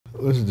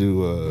Let's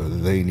do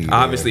They Need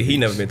Obviously, he Ass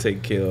never Beats. been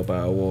taken care of by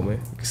a woman.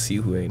 You can see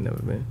who ain't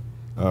never been.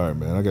 All right,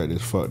 man. I got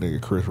this fuck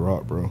nigga Chris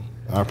Rock, bro.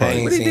 I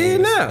What he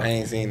did now? I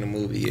ain't seen the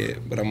movie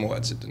yet, but I'm gonna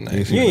watch it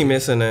tonight. You ain't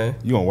missing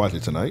that. You gonna watch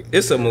it tonight?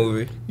 It's a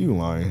movie. You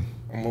lying?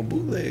 I'm gonna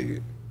bootleg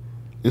it.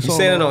 It's You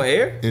saying it on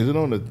air? Is it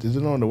on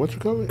the what you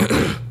call it?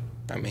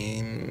 I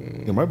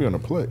mean, It might be on the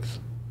Plex.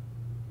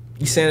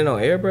 You saying it on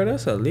air, bro?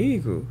 That's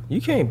illegal. You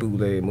can't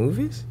bootleg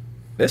movies.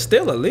 That's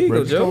still illegal,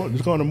 Bro, Joe.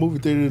 just go in the movie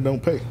theater and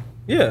don't pay.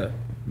 Yeah,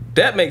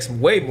 that makes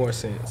way more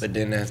sense. but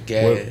then that's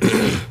gas.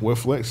 What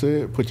Flex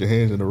said, put your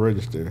hands in the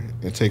register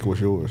and take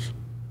what's yours.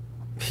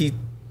 He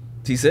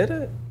said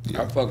that.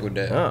 I fuck with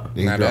that. Oh.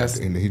 Then Now that's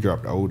and he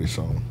dropped the oldest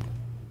song.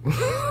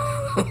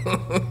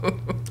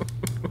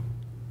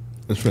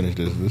 Let's finish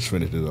this.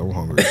 I'm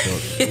hungry.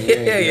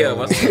 yeah.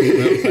 My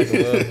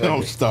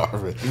I'm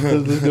starving.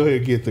 Let's go ahead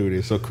and get through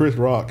this. So Chris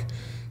Rock,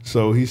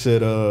 so he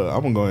said,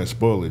 I'm gonna go ahead and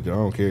spoil it. I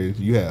don't care.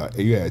 You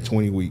had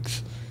 20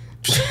 weeks.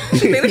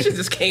 Man, this shit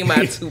just came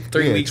out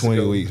 3 weeks 20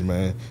 ago. weeks,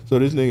 man. So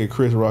this nigga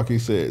Chris Rock, he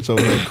said, so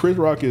Chris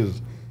Rock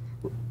is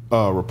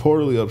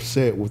reportedly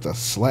upset with a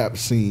slap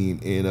scene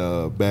in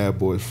Bad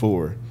Boys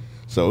 4.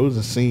 So it was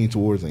a scene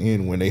towards the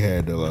end when they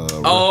had to I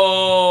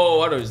know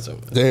what you're talking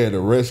about. they had to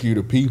rescue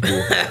the people.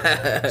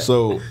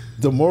 So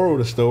the moral of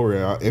the story,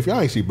 if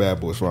y'all ain't see Bad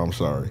Boys 4, I'm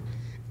sorry.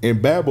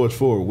 In Bad Boys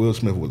 4, Will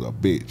Smith was a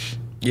bitch.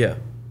 Yeah,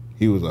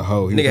 He was a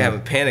hoe. He Nigga was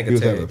having panic He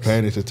was having attacks.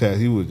 panic attacks.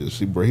 He was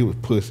just, bro, he was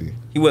pussy.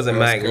 he wasn't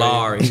That's Mike crazy.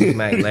 Lowry. He was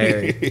Mike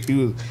Larry. he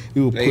was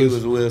he pussy.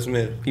 was Will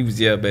Smith. He was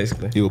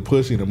basically. He was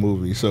pussy in the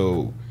movie.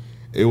 So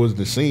it was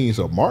the scene.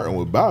 So Martin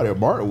was about it.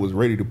 Martin was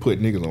ready to put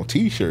niggas on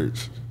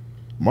T-shirts.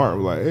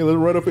 Martin was like, hey, let's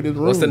run up in this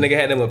room. Once the nigga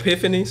had them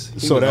epiphanies,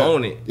 he was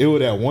on it. It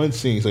was that one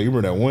scene. So you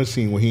remember that one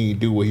scene when he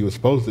didn't do what he was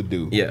supposed to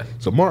do. Yeah.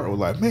 So Martin was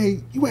like,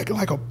 man, you acting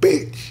like a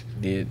bitch.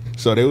 Did.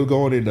 So they was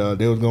going in.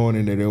 They was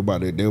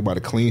about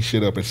to clean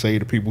shit up and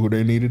save the people who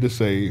they needed to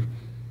save.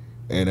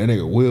 And that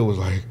nigga Will was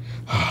like,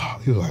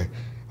 he was like,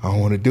 I don't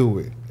want to do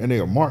it. And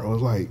nigga Martin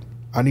was like,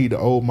 I need the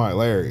old Mike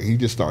Larry. He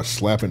just started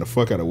slapping the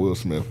fuck out of Will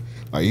Smith.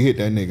 Like he hit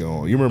that nigga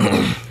on. You remember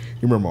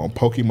on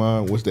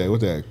Pokemon? What's that?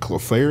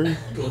 Clefairy?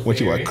 When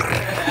she like, he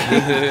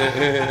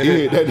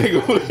hit that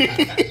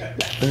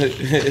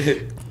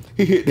nigga.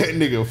 He hit that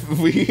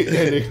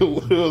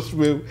nigga Will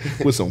Smith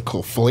with some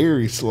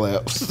Clefairy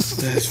slaps.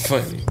 That's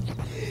funny.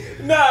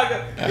 Nah, cause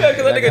that I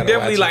nigga gotta definitely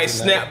watch it like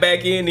tonight. snapped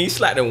back in. He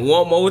slapped him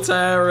one more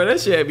time, bro. That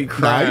shit had me Nah,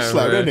 crying. he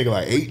slapped bro. that nigga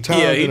like 8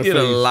 times. Yeah, he in the did a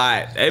face.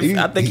 lot.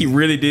 I think he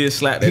really did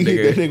slap that He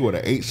hit that nigga. nigga with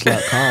an 8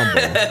 slap combo.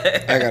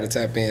 I gotta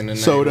tap in tonight.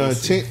 So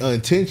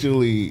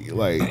intentionally,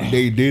 like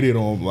they did it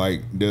on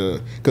like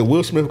cause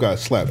Will Smith got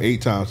slapped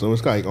 8 times. So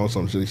it's like on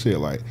some shit. He said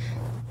like,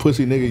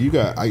 "Pussy nigga, you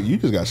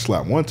just got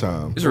slapped 1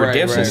 time." It's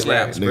redemption right,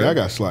 slaps, Nigga, bro. I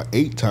got slapped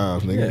 8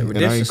 times, nigga, Yeah, and I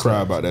redemption ain't cry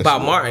slaps. about that. About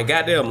shit. Martin,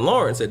 goddamn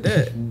Lawrence at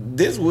that.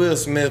 this Will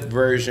Smith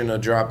version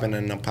of dropping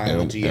an And,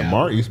 apology and out.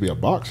 Martin used to be a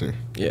boxer,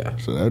 Yeah,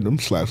 so them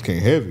slaps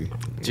came heavy.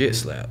 legit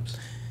slaps.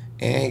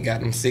 And he got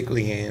them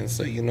sickly hands,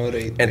 so you know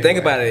they. And think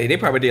about it, they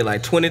probably did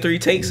like 23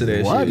 takes of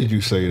that Why shit. did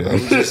you say that?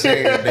 Just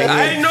saying, they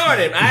I ignored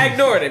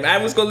him. I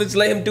was gonna just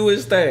let him do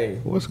his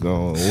thing. What's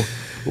going on?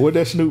 What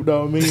that Snoop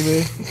Dogg mean,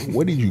 man?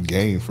 What did you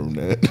gain from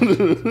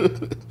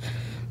that?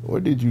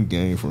 What did you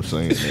gain from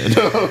saying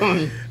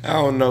that? I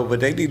don't know, but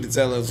they need to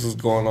tell us what's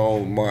going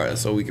on with Martin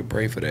so we can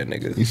pray for that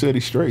nigga. He said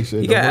he's straight. He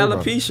said He don't got worry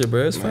about it. alopecia,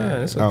 bro. It's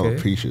fine. It's okay.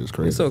 Alopecia is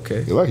crazy. It's okay.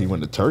 It's like he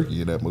went to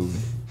Turkey in that movie.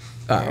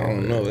 I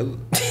don't know.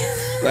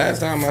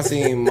 Last time I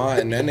seen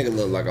Martin, that nigga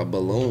looked like a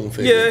balloon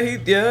figure.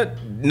 Yeah.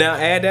 Now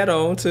add that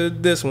on to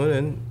this one,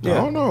 and I yeah,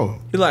 don't know.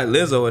 he like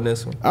Lizzo in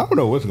this one. I don't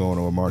know what's going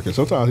on with Marcus.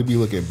 Sometimes he be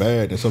looking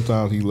bad, and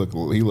sometimes he look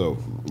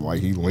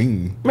like he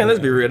lean. Man, let's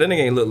be real. That nigga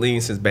ain't look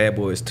lean since Bad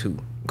Boys 2.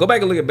 Go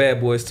back and look at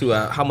Bad Boys 2.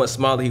 How much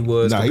smaller he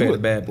was compared to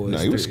Bad Boys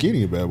 3. he was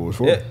skinny in Bad Boys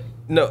 4. Yeah,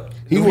 no,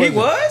 He he wasn't.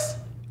 was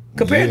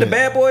compared to Yeah.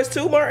 Bad Boys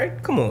 2. Martin,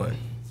 come on.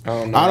 I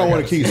don't know. I don't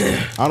want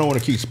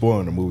to keep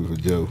spoiling the movie for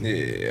Joe.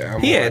 Yeah,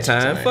 He had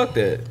time. Fuck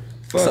that.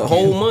 It's a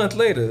whole month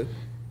later.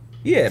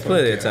 He had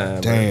plenty of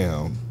time. bro.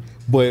 Damn,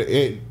 but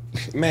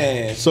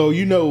Man, so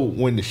you know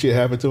when the shit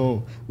happened to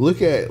him.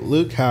 Look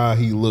how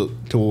he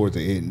looked towards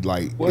the end.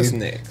 Like What's it's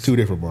next? 2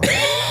 different Martin.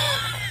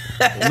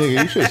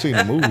 Nigga, you should have seen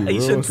the movie, bro.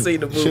 You should have seen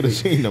the movie. Should have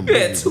seen the movie. You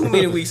had too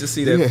many weeks to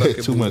see that You fucking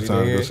had too movie, much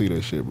time to go man. see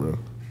that shit, bro.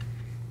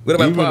 What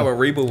about Even- the part when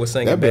Reba was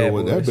singing Bad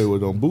Boys? That bit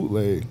was on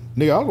bootleg.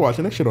 Nigga, I was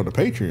watching that shit on the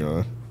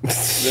Patreon. I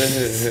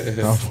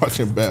was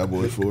watching Bad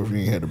Boys 4 if you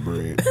ain't had the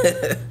bread.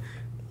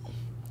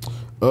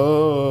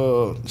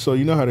 So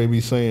you know how they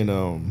be saying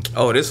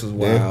Oh, this was the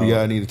wild.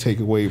 FBI need to take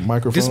away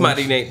microphones. This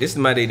is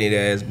my day need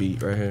ass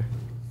beat right here.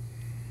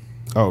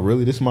 Oh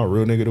really? This is my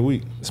real nigga of the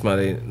week. This my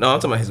day. No, I'm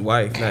talking about his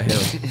wife, not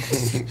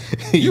him.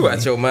 You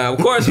out your mind.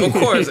 Of course.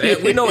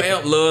 Amp, we know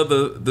Amp love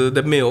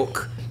the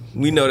milk.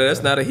 We know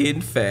that's not a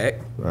hidden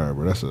fact. All right,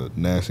 bro. That's a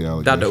nasty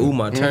allegation. Dr.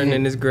 Umar turning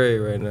in his grave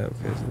right now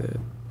because of that.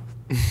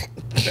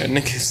 that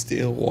nigga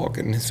still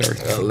walking this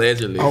earth.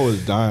 Allegedly. I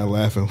was dying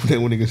laughing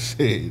when nigga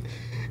said,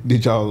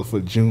 "Did y'all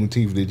for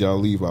Juneteenth? Did y'all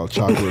leave out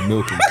chocolate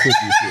milk and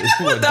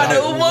cookies?" Dr.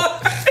 Umar.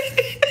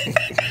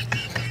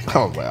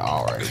 I was like,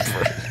 all right,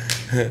 bro.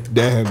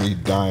 That had me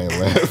dying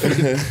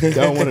laughing.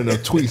 That one of them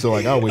tweets, so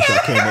like, I wish I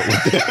came up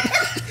with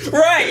that.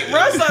 Right, bro.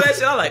 I saw that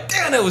shit. I was like,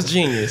 damn, that was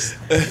genius.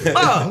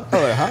 Oh. I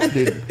was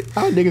like,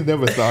 how niggas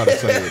never thought of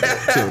saying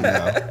that till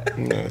now?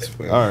 That's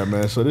funny. All right,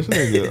 man. So this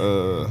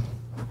nigga,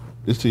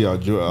 this to y'all,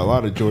 a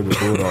lot of Georgia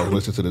Bulldogs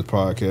listen to this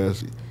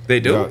podcast. They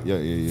do?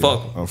 Yeah.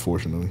 Fuck 'em.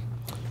 Unfortunately.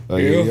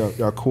 Yeah.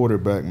 Y'all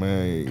quarterback,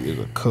 man, is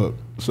a cup.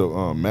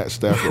 So Matt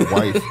Stafford's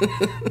wife,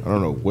 I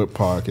don't know what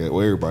podcast.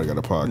 Well, everybody got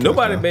a podcast.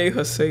 Nobody now. made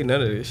her say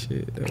none of this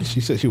shit, though.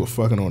 She said she was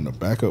fucking on the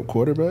backup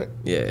quarterback.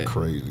 Yeah.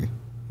 Crazy.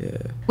 Yeah.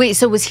 Wait,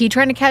 so was he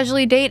trying to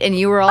casually date and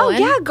you were all Oh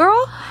in? yeah,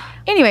 girl.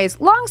 Anyways,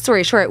 long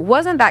story short, it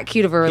wasn't that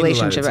cute of a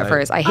relationship at type.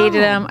 first. I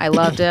hated him. I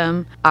loved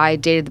him. I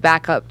dated the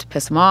backup to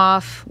piss him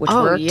off, which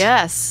Oh, worked.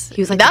 yes.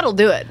 He was like, that'll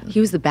do it.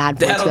 He was the bad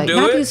boy. That'll Like, do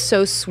Matthew's it?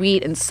 so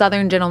sweet and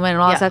Southern gentleman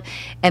and all Yeah. that stuff.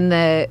 And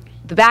the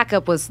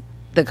backup was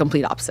the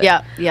complete opposite.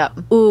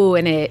 Yep. Ooh,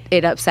 and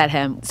it upset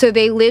him. So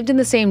they lived in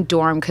the same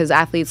dorm because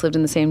athletes lived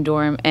in the same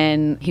dorm,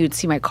 and he would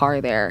see my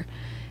car there.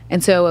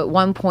 And so at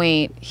one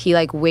point, he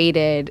like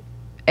waited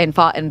and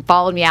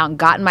followed me out and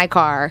got in my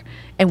car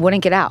and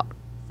wouldn't get out.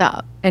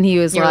 Stop. And he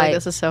was You're like,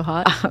 this is so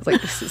hot. I was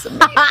like, this is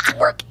amazing. It's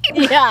working.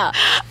 Yeah.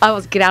 I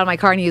was get out of my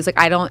car, and he was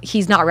like,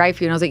 he's not right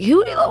for you. And I was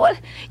like, what?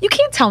 You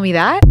can't tell me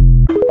that.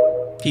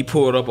 He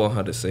pulled up on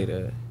her to say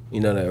that. You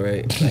know that,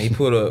 right? Like, he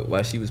pulled up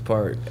while she was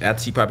parked.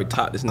 After she probably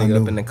topped this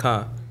nigga up in the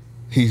car.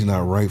 He's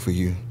not right for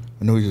you.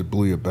 I know he just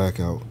blew your back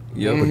out.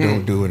 Yep. But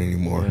don't do it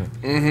anymore.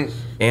 And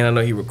I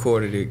know he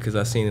recorded it because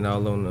I seen it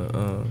all on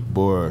the.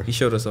 Boy, He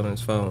showed us on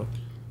his phone.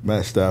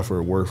 Matt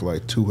Stafford worth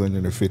like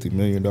 $250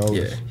 million.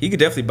 Yeah, he could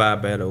definitely buy a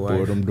better Boy,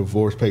 wife. them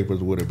divorce papers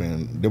would have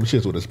been, them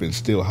shits would have been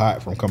still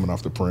hot from coming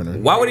off the printer.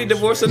 Why would he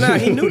divorce her now?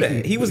 He knew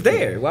that. He was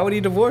there. Why would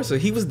he divorce her?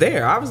 He was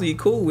there. Obviously, he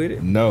cool with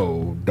it.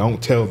 No,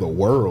 don't tell the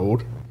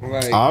world.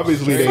 Like,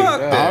 Obviously, Fuck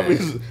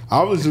that.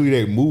 obviously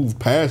they moved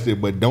past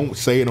it, but don't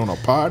say it on a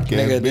podcast,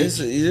 nigga, bitch.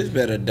 this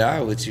better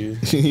die with you.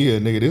 Yeah,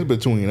 nigga, this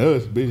between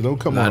us, bitch. Don't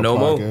come Not on no a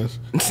more.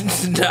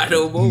 podcast. Not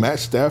no more. Matt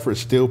Stafford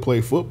still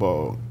play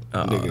football,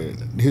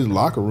 nigga. His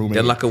locker room. That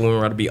ain't- locker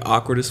room ought to be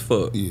awkward as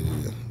fuck. Yeah,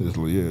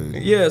 yeah.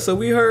 Yeah, so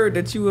we heard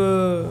that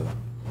you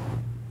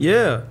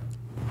yeah.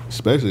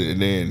 Especially and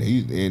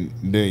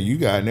then you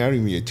got not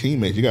even your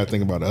teammates. You got to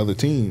think about the other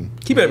team.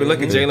 He better be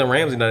lucky Jalen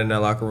Ramsey not in that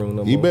locker room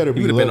no more. He better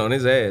be would have been lucky. on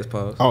his ass,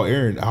 pause. Oh,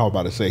 Aaron, I was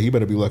about to say he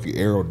better be lucky.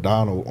 Aaron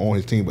Donald on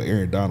his team, but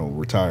Aaron Donald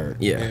retired.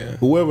 Yeah.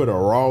 Whoever the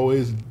Raw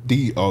is,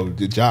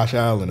 Josh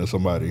Allen or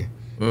somebody.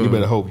 You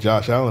better hope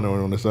Josh Allen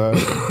on the side.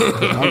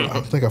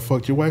 I think I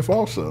fucked your wife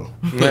also.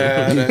 Nah,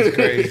 that's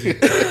crazy.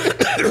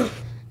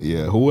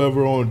 Yeah,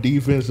 whoever on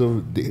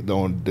defensive,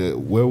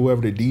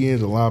 whoever the D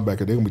ends or linebacker,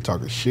 they're gonna be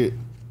talking shit.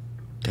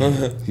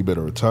 He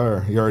better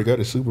retire. He already got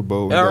the Super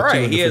Bowl. All got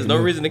right, he has 250 no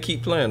million. reason to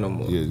keep playing no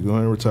more. Yeah, go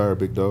ahead and retire,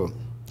 big dog.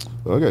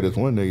 Well, I got this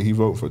one nigga. He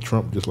voted for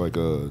Trump just like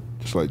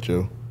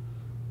Joe.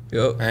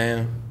 Yup.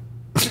 Damn.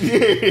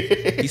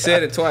 He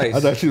said it twice. I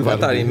thought you was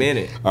about to he do meant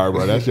it. All right,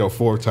 bro. That's your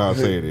fourth time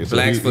saying it. So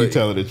Blacks he foot.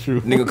 telling the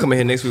truth. Nigga come in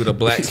here next week with a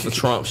Blacks for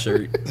Trump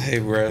shirt. Hey,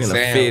 bro. And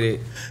a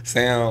fitted.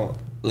 Sam,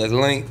 let's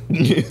link.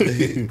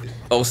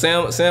 Oh,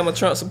 Sam a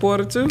Trump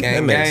supporter too?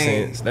 Gang, that makes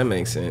gang. sense. That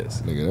makes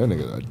sense. Nigga, that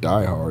nigga a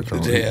diehard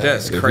Trump. Yeah.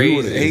 That's If he crazy.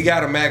 would've- He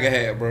got a MAGA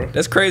hat, bro.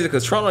 That's crazy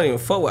because Trump don't even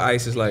fuck with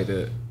ISIS like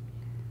that.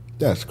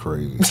 That's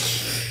crazy.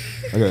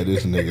 I got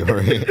this nigga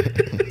right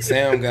here.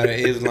 Sam got an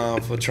Islam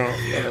for Trump.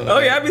 Oh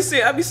yeah,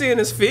 I be seeing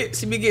his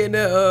fits. He be getting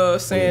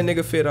that saying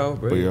nigga fit off,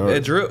 bro. But y'all-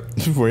 That drip.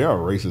 Boy, y'all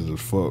racist as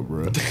fuck,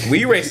 bro.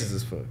 We racist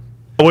as fuck.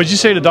 What'd you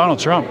say to Donald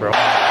Trump, bro?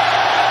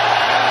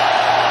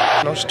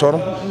 I just told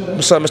him,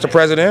 "What's up, Mr.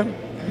 President?"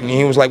 And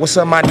he was like, "What's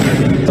up, my?"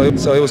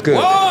 So it was good.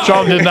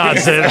 Trump did not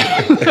say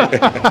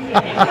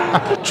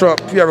that. Trump,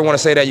 if you ever want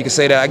to say that, you can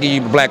say that. I give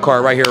you a black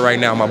card right here, right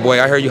now, my boy.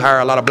 I heard you hire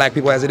a lot of black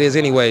people as it is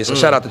anyway, so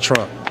shout out to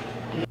Trump.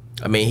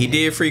 I mean, he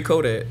did free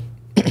Kodak.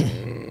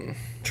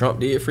 Trump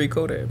did free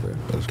Kodak, bro.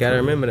 Gotta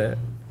remember that.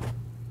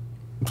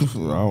 I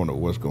don't know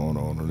what's going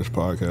on this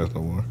podcast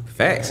no more.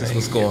 Facts is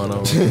what's going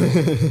on.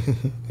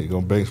 He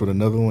gonna banks with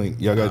another link.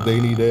 Y'all got they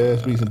need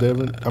ass beats and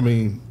Devin. I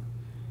mean,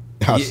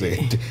 I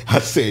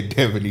said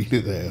Devin need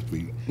his ass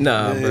beat.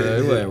 Nah, bro,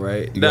 it wasn't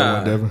right. You got Nah,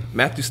 one, Devin?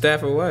 Matthew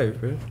Stafford wife,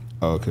 bro.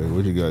 Okay,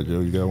 what you got,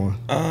 Joe? You got one?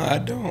 I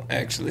don't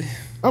actually.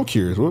 I'm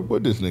curious.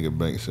 What this nigga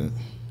bank sent?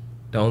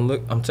 Don't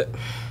look.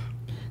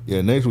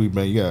 Yeah, next week,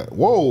 man, you got.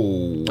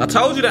 Whoa! I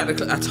told you not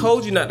to. I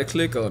told you not to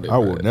click on it. I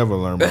bro. will never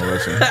learn my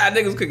lesson. That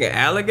niggas cooking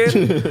alligator.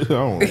 I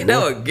don't That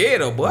know. was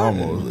ghetto, boy.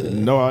 Almost.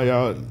 No,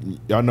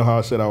 y'all know how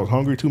I said I was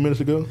hungry 2 minutes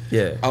ago?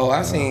 Yeah. Oh,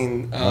 I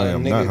seen I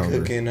am not nigga hungry.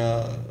 cooking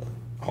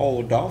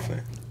whole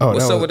dolphin. Oh,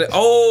 What's that up was- with the?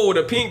 Oh,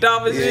 the pink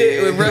dolphin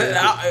shit.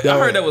 I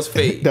heard that was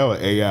fake. That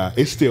was AI.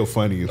 It's still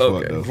funny as fuck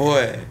Okay. though.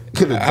 Boy,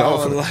 Cause the I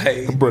was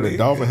dolphin, like, bro, the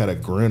dolphin had a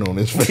grin on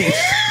his face.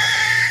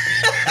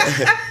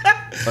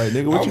 Like,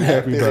 nigga, what you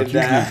happy about?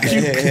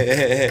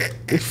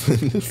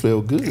 This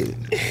feel good.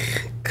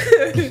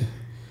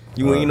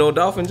 You ain't no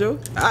dolphin, Joe?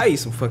 I eat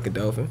some fucking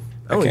dolphin.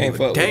 I I don't can't give a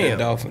fuck with damn.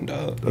 the dolphin,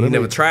 dog. You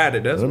never tried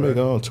it. That's Let me why.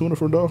 go on tuna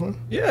from dolphin.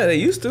 Yeah, they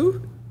used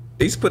to.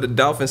 They used to put a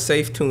dolphin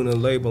safe tuna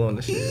label on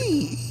the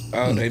shit.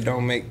 Oh, they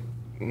don't make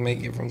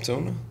it from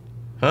tuna?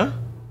 Huh?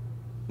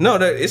 No,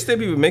 it's still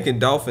people making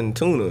dolphin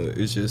tuna.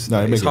 It's just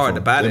it's hard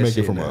to buy that shit. They make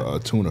it from a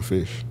tuna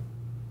fish.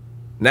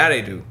 Now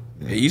they do.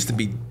 It used to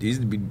be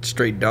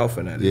straight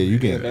dolphin out of you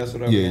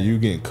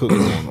getting cooked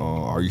on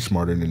Are You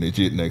Smarter Than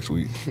Legit next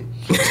week.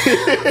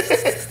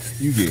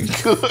 You getting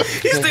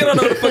cooked. You still don't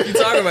know what the fuck you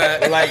talking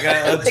about. Like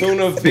a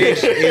tuna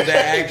fish is the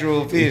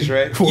actual fish,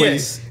 right?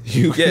 Yes.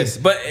 Yes,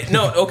 but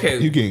no, okay.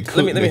 You getting cooked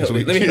let me help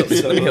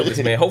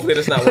this man. Hopefully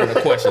that's not one of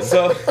the questions.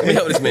 So let me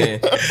help this man.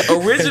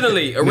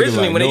 Originally like,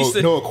 when they used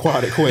to no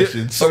aquatic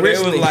questions. So they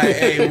was like,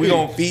 hey, we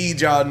gonna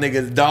feed y'all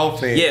niggas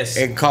dolphin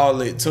and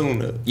call it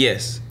tuna.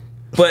 Yes.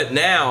 But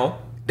now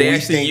they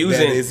actually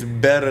using that it's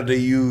better to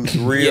use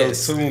real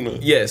tuna.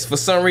 Yes, for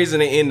some reason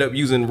they end up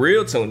using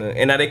real tuna,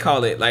 and now they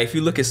call it, like, if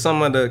you look at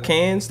some of the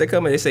cans they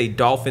come in, they say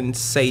dolphin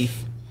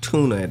safe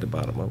tuna at the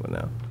bottom of it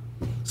now.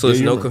 So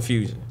there's no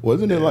confusion.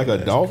 Wasn't it like a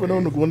dolphin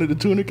on one of the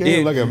tuna cans?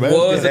 It like a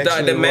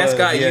mascot? The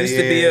mascot used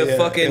to be a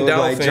fucking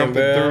dolphin, like jumping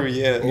through.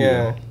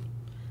 Yeah.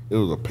 It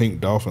was a pink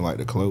dolphin like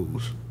the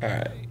clothes. All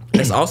right.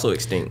 That's also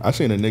extinct. I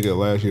seen a nigga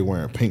last year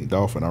wearing pink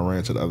dolphin. I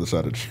ran to the other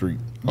side of the street.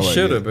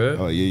 Shoulda, bro.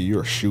 Oh yeah,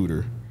 you're a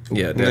shooter.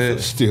 Yeah,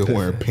 definitely. Still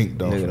wearing pink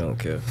dolphin. Nigga don't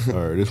care.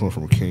 All right, this one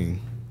from King.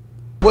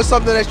 What's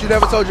something that you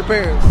never told your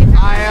parents?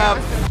 I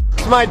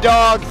have my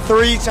dog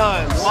 3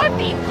 times. What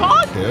the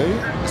fuck?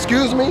 Okay.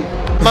 Excuse me?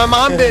 My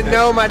mom didn't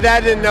know, my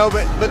dad didn't know,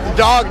 but the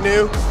dog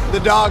knew.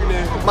 The dog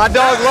knew. My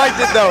dog liked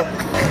it though.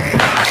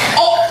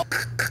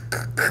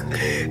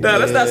 No,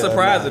 that's not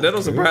surprising. That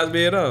don't surprise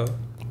me at all.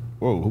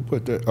 Whoa, who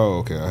put that? Oh,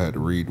 okay. I had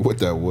to read what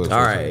that was.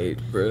 All right,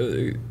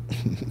 bro.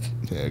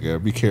 Yeah, gotta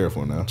be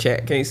careful now.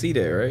 Chat can't see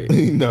that, right?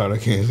 No, they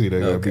can't see that.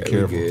 Gotta be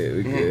careful.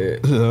 We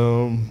good.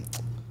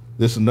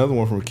 This is another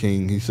one from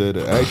King. He said,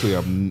 actually,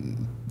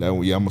 I'm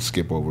gonna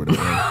skip over that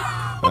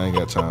one. I ain't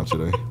got time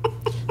today.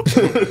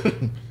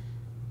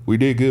 We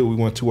did good. We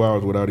went 2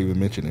 hours without even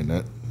mentioning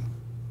that.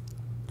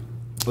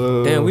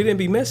 Damn, we didn't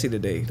be messy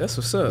today. That's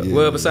what's up. Yeah.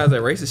 Well, besides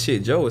that racist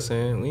shit Joe was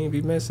saying, we didn't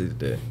be messy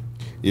today.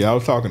 Yeah, I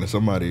was talking to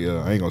somebody.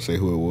 I ain't gonna say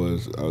who it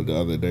was the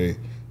other day.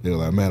 They were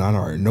like, "Man, I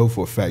already know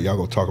for a fact y'all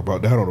gonna talk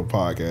about that on the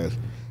podcast."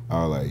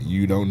 I was like,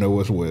 "You don't know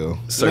us well,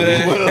 sir.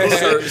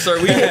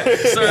 We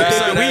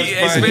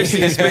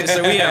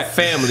have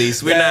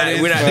families. We're not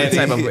that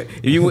type of.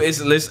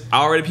 It's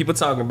already people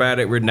talking about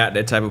it. We're not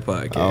that type of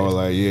podcast. I was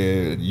like,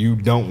 "Yeah, you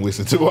don't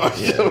listen to our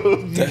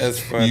show. That's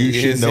funny. You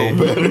should know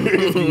better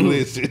if you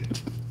listen."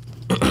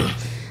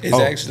 It's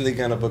actually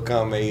gonna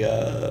become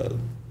a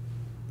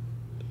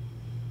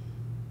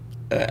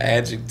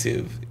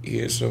adjective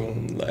here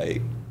soon,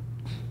 like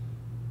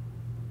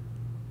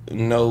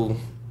no.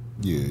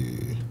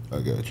 Yeah, I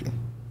got you.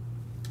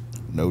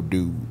 No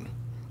dude.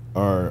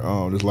 All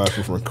right, this last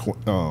one from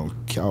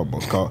I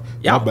almost called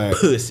y'all my bad,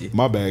 pussy.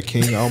 My bad,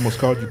 King. I almost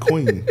called you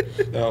Queen.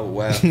 Oh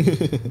wow.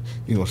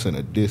 You gonna send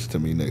a diss to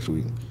me next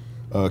week?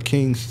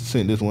 King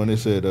sent this one. It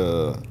said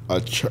a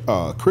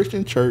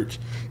Christian church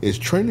is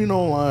trending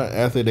online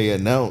after they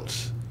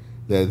announced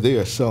that they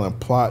are selling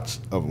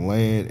plots of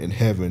land in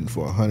heaven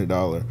for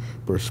 $100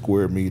 per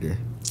square meter.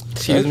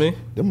 Excuse me?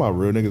 They're my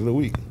real niggas of the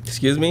week.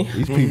 Excuse me?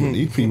 These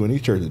people in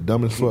these churches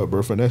dumb as fuck,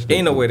 bro.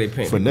 Ain't no way they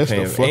paying.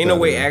 Ain't no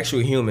way actual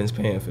humans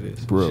paying for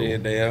this, bro.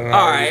 Shit, they all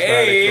right,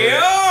 hey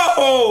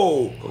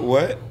yo,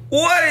 what?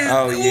 What is?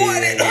 Oh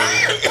yeah.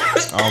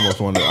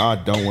 I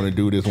don't want to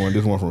do this one.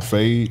 This one from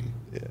Fade.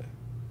 Yeah.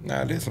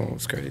 Nah, this one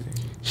was crazy.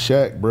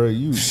 Shaq, bro,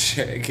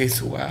 Shaq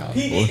gets wild.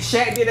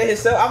 Shaq did it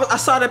himself. I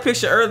saw that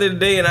picture earlier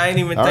today, and I ain't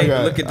even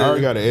look at the. I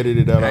already got to edit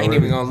it out. I ain't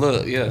even gonna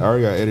look. Yeah. I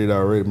already got to edit it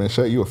already, man.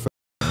 Shaq, you a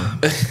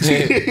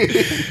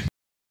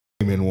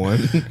in one.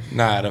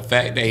 Nah, the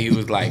fact that he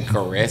was like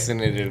caressing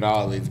it and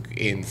all is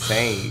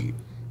insane.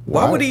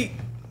 Why would he?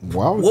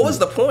 What was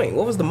the point?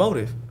 What was the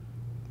motive?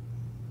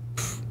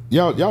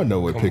 Y'all know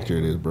what picture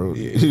it is, bro.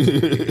 Yeah.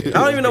 I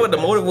don't even know what the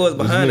motive was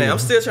behind that. I'm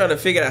still trying to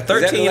figure it out.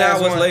 13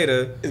 hours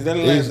later. Is that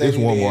the last it's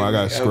one more. I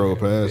got to scroll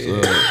past.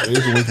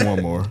 It's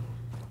one more.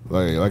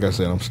 Like I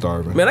said, I'm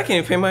starving. Man, I can't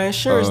even pay my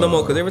insurance no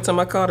more because every time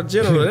I call the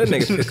general, that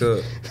nigga pick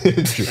up.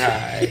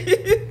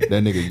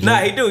 That nigga. Nah,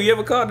 he do. You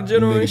ever call the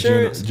general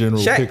insurance?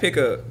 General Shaq pick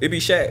up. It be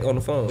Shaq on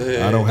the phone.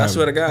 I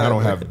swear to God. I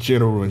don't have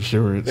general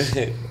insurance.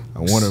 I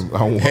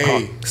want.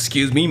 Hey,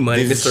 excuse me,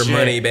 money, Mr.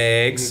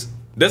 Moneybags.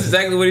 That's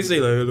exactly what he say.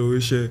 Like, hello,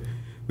 it's Shaq.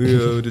 We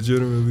got the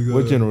general. We got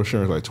what general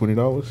insurance? Like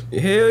 $20?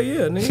 Hell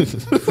yeah,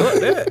 nigga. Fuck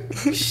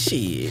that.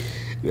 Shit.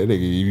 That nigga,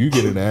 if you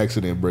get in an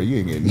accident, bro, you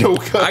ain't getting no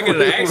coverage. I get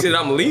in an accident,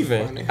 I'm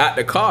leaving. Out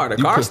the car. The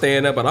car's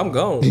staying up, but I'm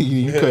gone.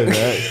 You cut an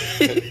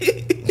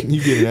accident.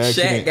 You get in an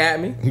accident. Shaq got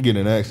me. You get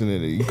in an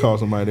accident, you call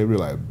somebody, they be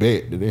like,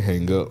 bet. Did they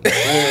hang up?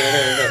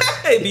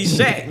 It be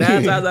Shaq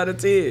 9 times out of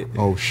 10.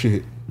 Oh,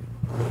 shit.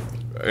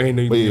 I ain't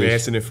know you be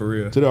accident for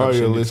real. To the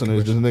audio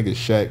listeners, this nigga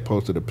Shaq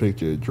posted a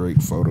picture of Drake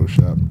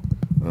Photoshop.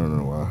 I don't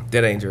know why.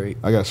 That ain't Drake.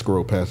 I got to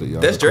scroll past it, y'all.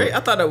 That's Drake? I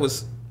thought that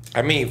was...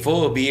 I mean,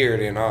 full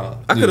beard and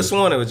all. I could have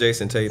sworn it was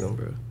Jason Tatum,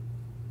 bro.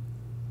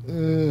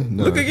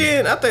 No. Look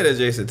again. I think that's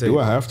Jason Tatum. Do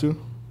I have to?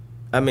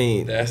 I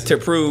mean, That's- to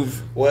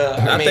prove. Well,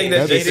 I think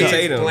that's Jason Jason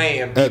Tatum.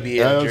 playing I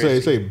BBL would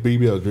jersey. say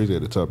BBL Drizzy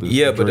at the top. Is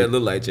Yeah, but Drake. that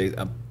look like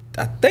Jason.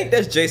 I think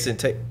that's Jason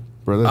Tatum.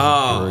 Bro, that's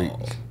Oh.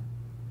 Drake.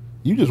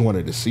 You just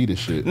wanted to see the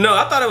shit. No,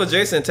 I thought it was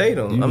Jason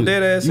Tatum. You I'm just-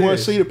 dead ass. You want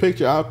to serious. see the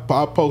picture? I'll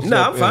post. No,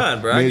 up I'm fine,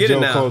 and bro. I me and get it Joe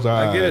now. close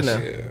our I get it eyes. now.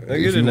 I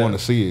If get you it now. want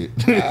to see it,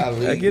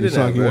 I get it it's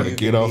now, like you bro. want to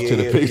get off to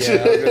the Yeah, picture. I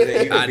was gonna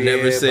say, you I could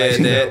never be said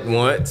everybody that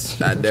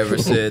once. I never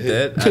said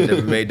that. I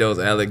never made those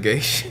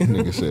allegations.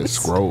 Nigga said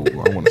scroll.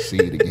 I want to see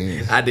it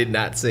again. I did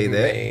not say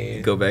that.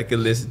 Man. Go back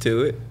and listen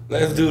to it.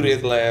 Let's do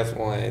this last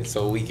one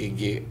so we can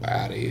get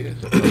out of here.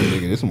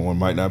 Nigga, this one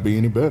might not be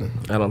any better.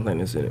 I don't think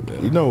this in it,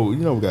 man. You know we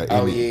got.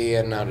 Oh End it.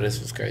 yeah, no, this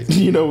was crazy.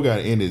 You know we got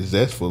to end it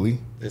zestfully.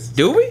 This is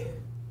Do we?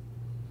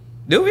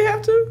 Do we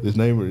have to? This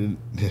name,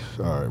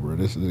 all right, bro.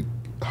 This is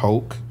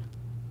Hulk.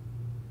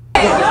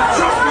 No, that's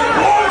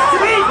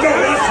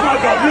my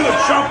dog. You're the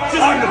chump.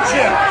 I'm the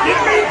champ.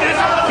 Give me this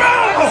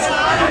belt.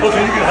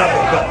 Okay, you can have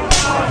the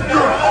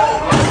belt.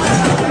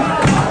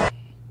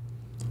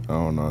 I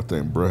don't know. I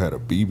think bro had a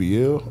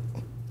BBL.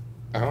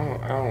 I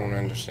don't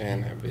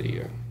understand that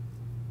video.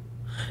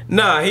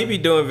 Nah, he be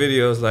doing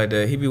videos like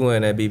that. He be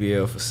wearing that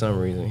BBL for some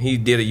reason. He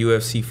did a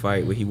UFC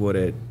fight where he wore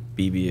that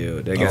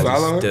BBL. That guy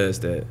follow him?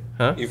 just does that.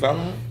 Huh? You follow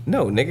him?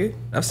 No, nigga.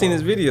 I've seen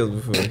his videos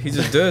before. He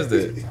just does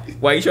that.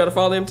 Why, you try to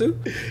follow him too?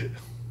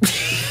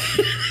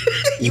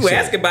 You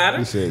asked about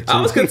he it. said I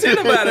two. was content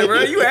about it,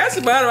 bro. You asked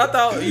about it. I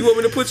thought you want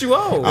me to put you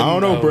on. I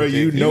don't know, bro.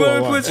 You You know want a me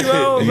to lot. put you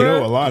on, You bro?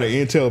 know a lot of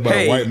intel about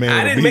Hey, a white man.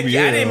 I with didn't make you.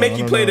 I BBL. didn't make you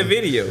don't play the know.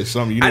 video. It's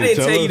something you I didn't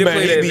didn't tell you to us?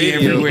 play that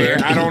video. everywhere.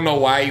 bro. I don't know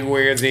why he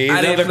wears it. His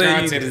I didn't other play you-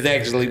 content is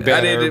actually I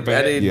better. didn't. but-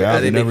 I didn't. Yeah, I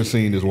I've didn't never make-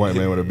 seen this white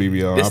man with a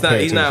BBL. It's I'll not.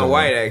 pay He's not attention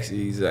white. to Actually,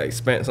 he's like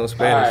some All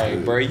Spanish. right,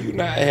 dude. bro, you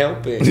not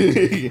helping.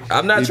 that.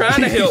 I'm not trying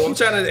to help. I'm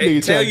trying to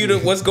Nigga tell trying you to-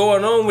 what's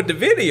going on with the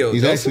video.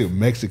 He's Joseph. actually a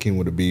Mexican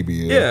with a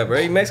BBL. Yeah,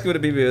 bro. He Mexican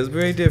with a BBL. It's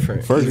very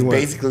different. First He's he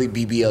went, basically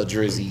BBL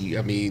Drizzy.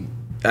 I mean,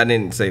 I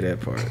didn't say that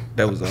part.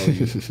 That was all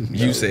you.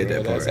 You said bro,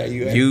 that that's part. how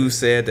you You act.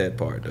 said that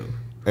part though.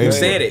 Hey, Who bro.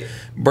 said it?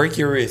 break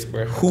your wrist,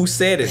 bro. Who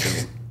said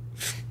it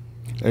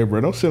though? hey,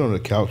 bro, don't sit on the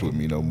couch with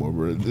me no more,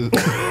 bro. You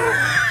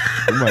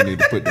might need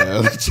to put that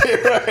other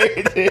chair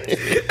right there.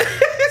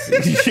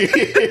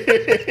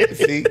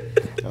 See?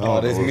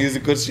 All this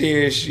musical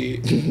chair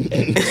shit.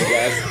 You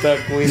got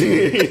stuck with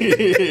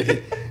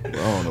it. I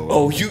don't know.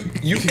 Oh, you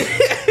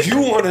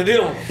one of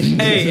them.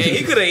 Hey,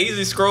 he could have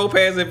easily scrolled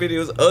past that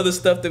videos, other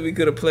stuff that we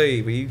could have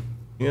played, but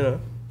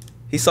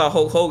he saw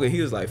Hulk Hogan.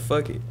 He was like,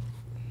 "Fuck it."